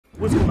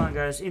What's going on,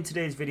 guys? In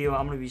today's video,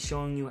 I'm going to be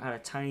showing you how to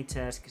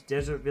Tinytask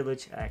Desert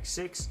Village Act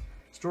 6,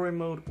 Story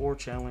Mode or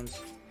Challenge.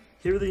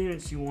 Here are the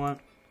units you want.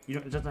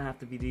 It doesn't have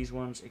to be these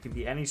ones. It can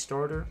be any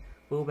starter,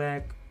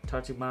 Blowback,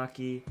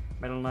 Tatsumaki,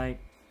 Metal Knight,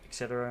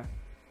 etc.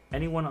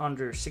 Anyone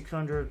under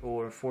 600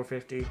 or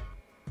 450,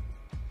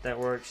 that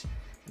works.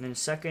 And then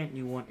second,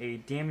 you want a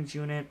damage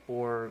unit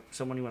or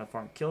someone you want to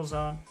farm kills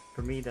on.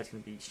 For me, that's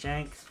going to be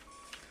Shanks.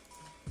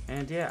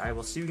 And yeah, I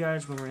will see you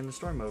guys when we're in the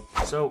story mode.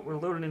 So we're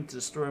loaded into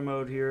the story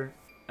mode here.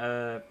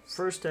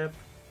 First step,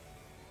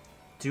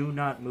 do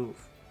not move.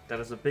 That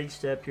is a big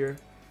step here.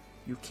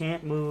 You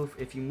can't move.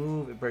 If you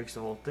move, it breaks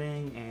the whole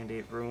thing and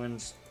it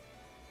ruins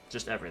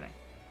just everything.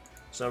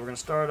 So we're going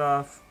to start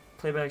off,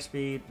 playback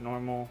speed,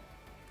 normal,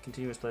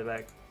 continuous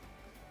playback,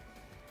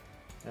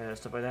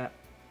 stuff like that.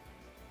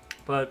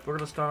 But we're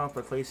going to start off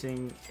by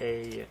placing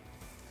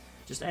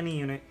just any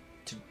unit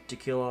to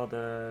kill all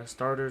the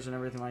starters and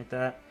everything like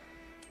that.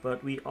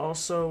 But we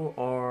also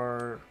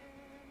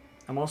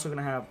I'm also going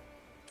to have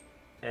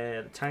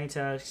the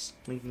Tinytask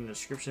link in the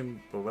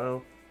description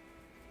below.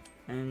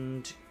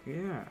 And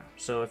yeah,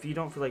 so if you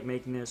don't feel like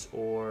making this,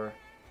 or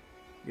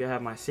you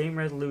have my same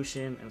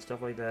resolution and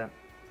stuff like that,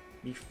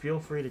 you feel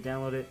free to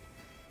download it.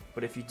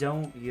 But if you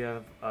don't, you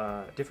have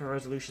different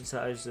resolution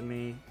size than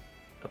me,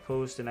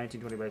 opposed to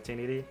 1920 by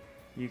 1080,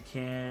 you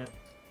can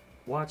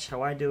watch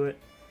how I do it.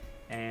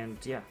 And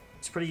yeah,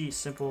 it's pretty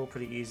simple,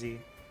 pretty easy,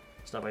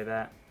 stuff like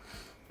that.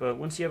 But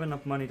once you have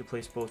enough money to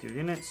place both your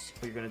units,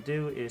 what you're going to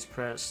do is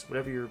press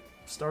whatever your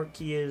start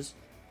key is.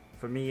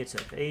 For me, it's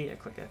F8. I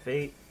click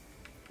F8,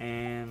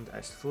 and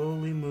I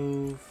slowly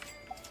move,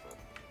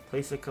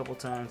 place it a couple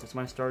times. It's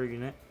my starter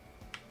unit.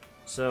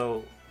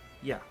 So,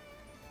 yeah.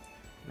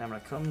 Now I'm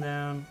going to come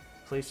down,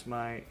 place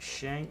my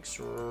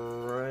Shanks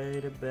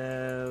right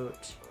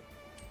about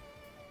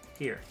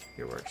here.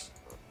 Here works.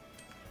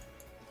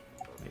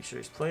 Make sure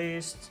he's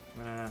placed.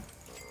 I'm going to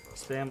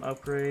spam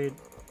upgrade.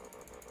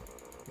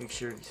 Make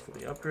sure he's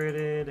fully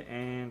upgraded,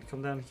 and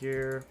come down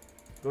here,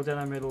 go down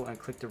the middle, and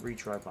click the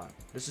retry button.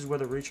 This is where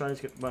the retry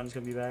button is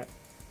going to be back.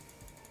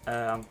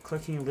 I'm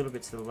clicking a little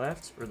bit to the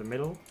left, or the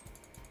middle,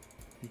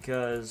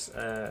 because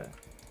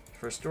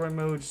for story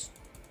modes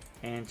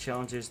and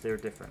challenges, they're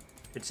different.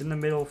 It's in the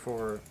middle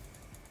for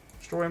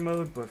story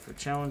mode, but for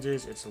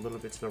challenges, it's a little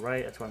bit to the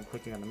right. That's why I'm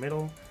clicking on the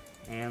middle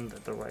and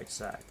the right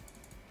side.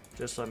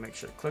 Just so I make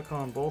sure to click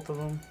on both of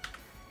them.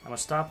 I'm going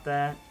to stop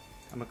that.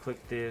 I'm going to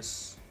click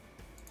this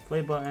play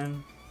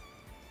button,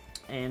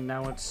 and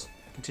now it's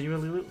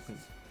continually looping.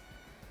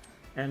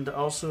 And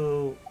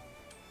also,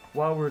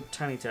 while we're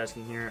tiny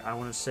tasking here, I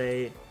want to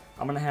say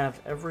I'm going to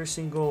have every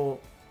single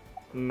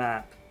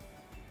map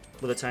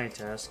with a tiny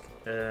task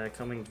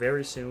coming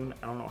very soon.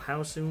 I don't know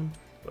how soon,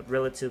 but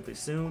relatively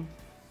soon.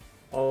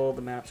 All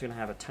the maps are going to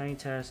have a tiny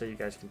task that you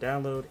guys can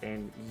download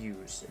and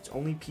use. It's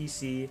only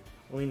PC,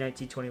 only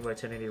 1920 by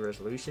 1080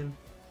 resolution.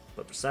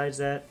 But besides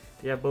that,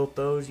 if you have both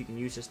those, you can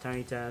use this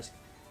tiny task.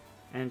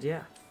 And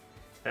yeah.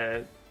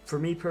 For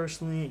me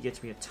personally, it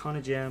gets me a ton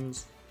of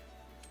gems,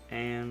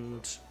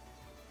 and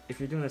if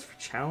you're doing this for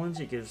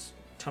challenge, it gives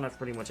a ton of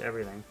pretty much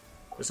everything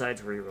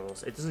besides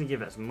rerolls. It doesn't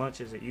give as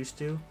much as it used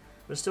to,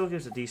 but it still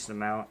gives a decent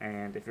amount.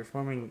 And if you're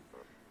farming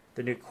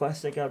the new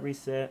quest that got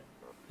reset,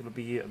 it'll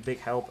be a big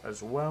help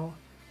as well.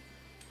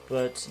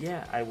 But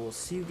yeah, I will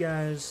see you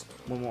guys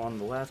when we're on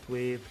the last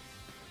wave,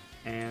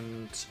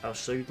 and I'll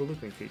show you the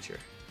looping feature.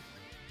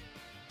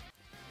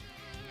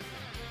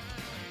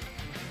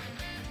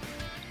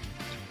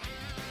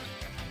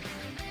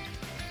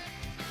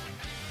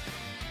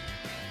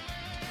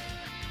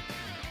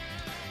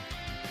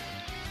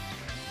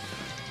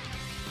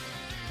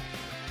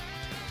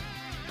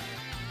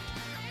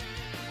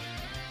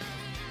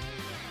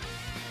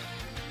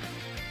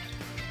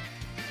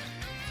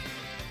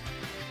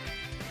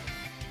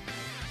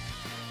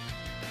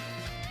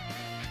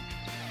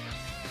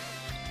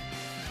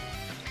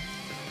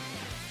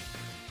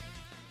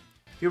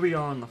 Here we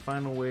are on the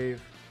final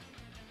wave,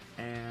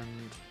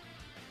 and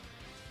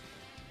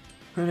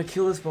we're gonna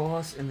kill this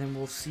boss, and then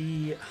we'll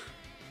see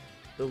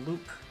the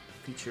loop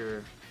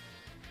feature,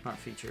 not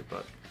feature,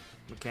 but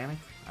mechanic?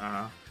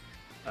 I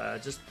don't know.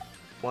 Just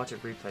watch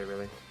it replay,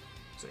 really.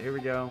 So here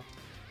we go.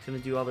 It's gonna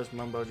do all this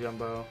mumbo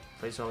jumbo,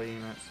 place all the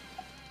units,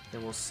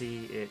 then we'll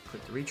see it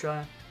click the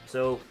retry.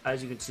 So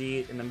as you can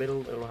see, in the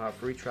middle, it'll have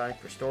retry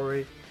for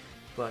story,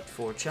 but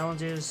for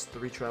challenges, the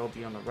retry will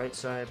be on the right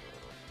side.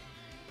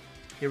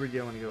 Here we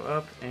go, when you go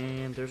up,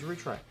 and there's a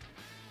retry.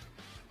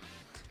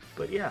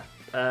 But yeah,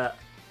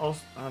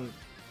 also,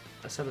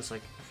 I said this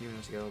like a few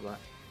minutes ago,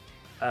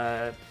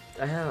 but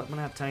I'm gonna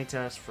have tiny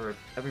tasks for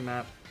every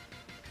map.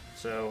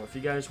 So if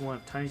you guys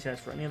want tiny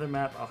tasks for any other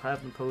map, I'll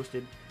have them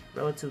posted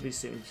relatively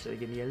soon, so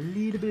give me a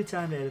little bit of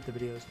time to edit the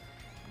videos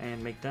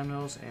and make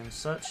thumbnails and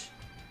such.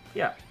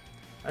 Yeah,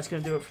 that's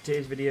gonna do it for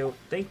today's video.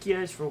 Thank you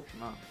guys for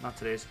not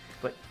today's,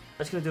 but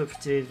that's going to do it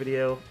for today's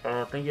video.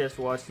 Thank you guys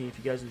for watching. If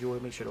you guys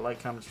enjoyed, make sure to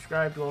like, comment,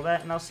 subscribe, do all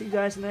that, and I'll see you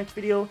guys in the next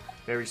video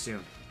very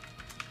soon.